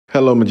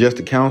Hello,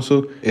 Majestic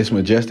Council. It's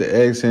Majestic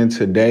X, and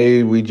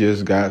today we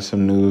just got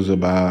some news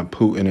about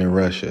Putin and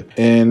Russia.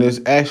 And it's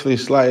actually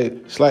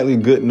slightly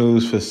good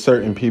news for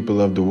certain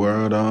people of the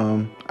world.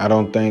 I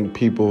don't think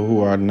people who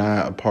are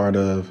not a part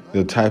of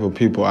the type of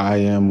people I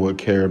am would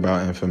care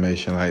about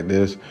information like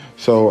this.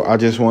 So I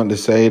just want to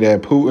say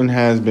that Putin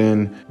has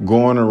been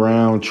going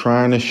around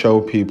trying to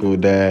show people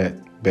that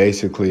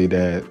basically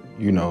that,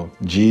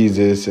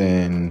 Jesus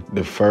and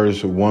the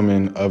first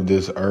woman of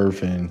this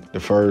earth and the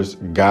first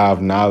God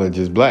of knowledge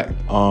is black.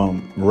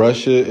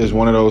 Russia is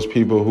one of those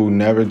people who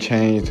never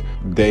changed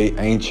their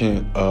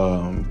ancient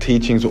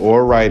teachings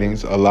or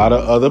writings. A lot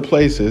of other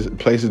places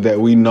that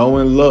we know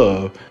and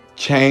love,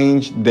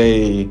 changed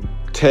their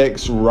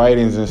text,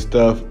 writings, and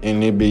stuff,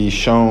 and it be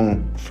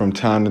shown from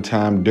time to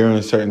time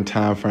during certain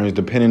time frames,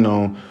 depending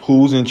on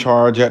who's in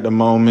charge at the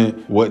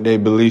moment, what their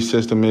belief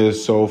system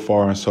is, so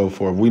far and so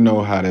forth. We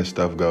know how that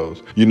stuff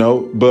goes,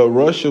 but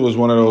Russia was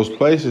one of those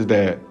places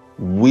that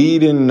we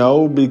didn't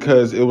know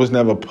because it was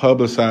never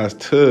publicized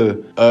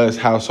to us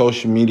how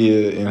social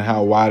media and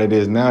how wide it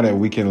is now that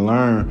we can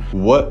learn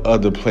what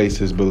other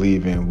places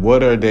believe in.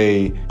 What are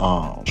they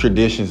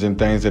traditions and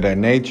things of that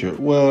nature?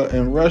 Well,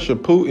 in Russia,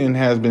 Putin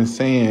has been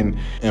saying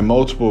in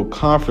multiple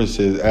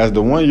conferences, as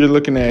the one you're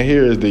looking at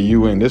here is the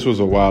UN. This was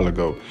a while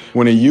ago.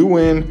 When the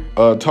UN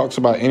talks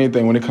about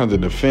anything when it comes to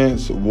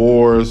defense,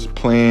 wars,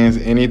 plans,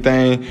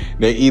 anything,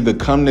 they either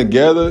come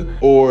together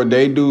or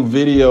they do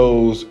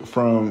videos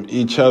from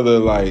each other,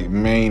 like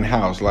main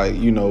house, like,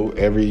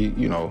 every,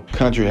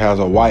 country has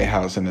a White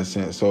House in a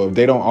sense. So if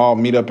they don't all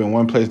meet up in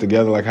one place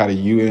together, like how the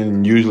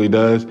UN usually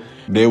does,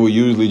 they will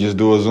usually just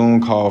do a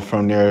Zoom call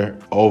from their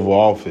Oval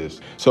Office.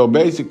 So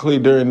basically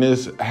during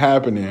this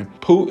happening,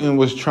 Putin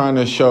was trying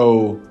to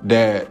show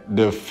that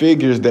the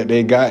figures that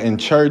they got in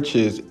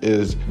churches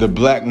is the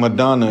Black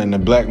Madonna and the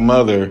Black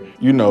Mother,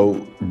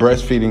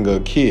 breastfeeding a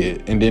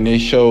kid. And then they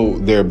show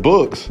their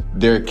books,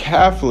 their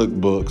Catholic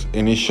books,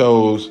 and it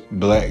shows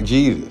Black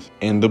Jesus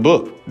in the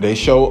book. They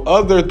show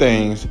other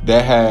things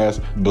that has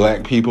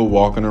black people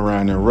walking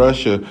around in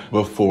Russia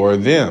before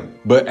them.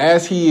 But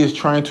as he is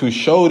trying to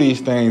show these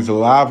things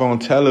live on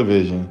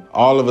television,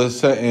 all of a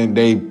sudden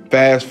they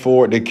fast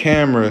forward the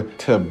camera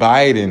to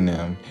Biden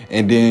them.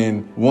 And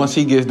then once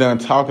he gets done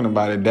talking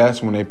about it,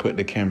 that's when they put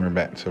the camera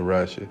back to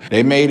Russia.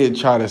 They made it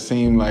try to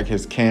seem like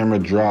his camera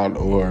dropped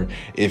or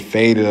it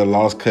faded or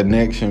lost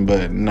connection,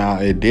 but nah,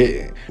 it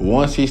didn't.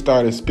 Once he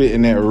started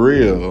spitting that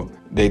reel,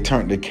 they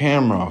turned the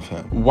camera off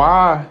him.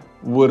 Why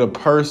would a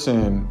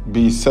person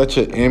be such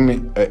an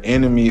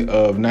enemy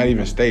of not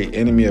even state,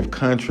 enemy of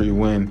country,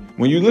 when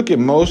you look at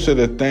most of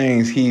the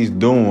things he's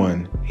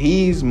doing,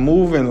 he's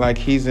moving like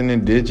he's an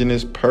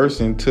indigenous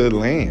person to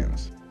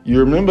lands. You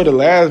remember the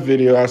last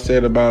video I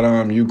said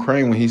about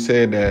Ukraine when he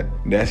said that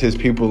that's his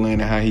people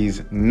land and how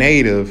he's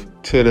native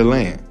to the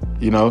land.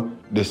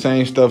 The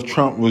same stuff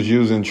Trump was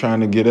using trying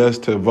to get us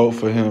to vote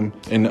for him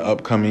in the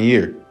upcoming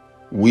year.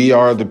 We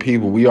are the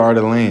people, we are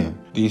the land.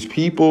 These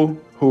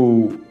people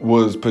who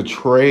was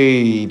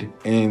portrayed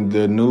in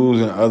the news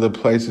and other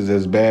places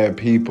as bad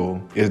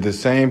people is the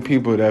same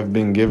people that have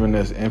been giving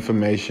us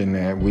information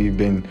that we've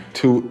been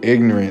too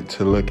ignorant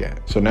to look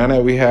at. So now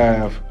that we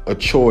have a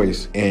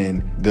choice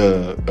in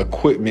the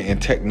equipment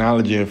and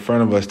technology in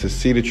front of us to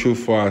see the truth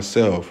for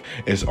ourselves,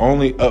 it's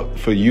only up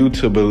for you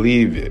to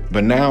believe it.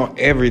 But now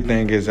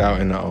everything is out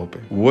in the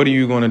open. What are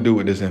you going to do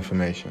with this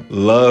information?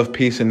 Love,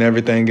 peace, and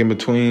everything in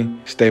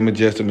between. Stay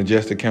majestic,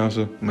 Majestic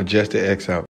Council. Majestic X out.